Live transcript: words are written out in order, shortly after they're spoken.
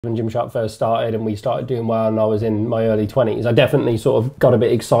When Gymshark first started and we started doing well and I was in my early 20s, I definitely sort of got a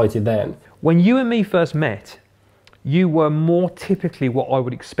bit excited then. When you and me first met, you were more typically what I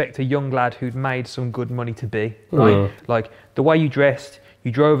would expect a young lad who'd made some good money to be, right? Like the way you dressed,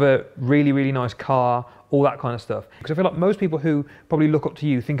 you drove a really, really nice car, all that kind of stuff. Because I feel like most people who probably look up to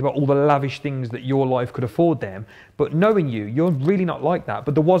you think about all the lavish things that your life could afford them, but knowing you, you're really not like that.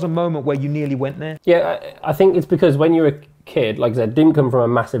 But there was a moment where you nearly went there. Yeah, I think it's because when you're a kid, like I said, didn't come from a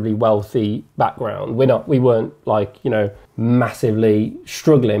massively wealthy background. We weren't like, you know, massively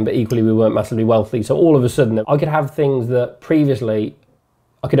struggling, but equally we weren't massively wealthy. So all of a sudden I could have things that previously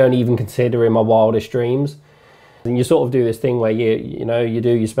I could only even consider in my wildest dreams. And you sort of do this thing where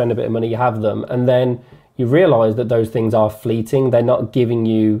you spend a bit of money, you have them, and then you realize that those things are fleeting. They're not giving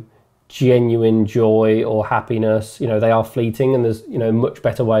you genuine joy or happiness. You know, they are fleeting, and there's, you know, much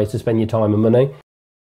better ways to spend your time and money.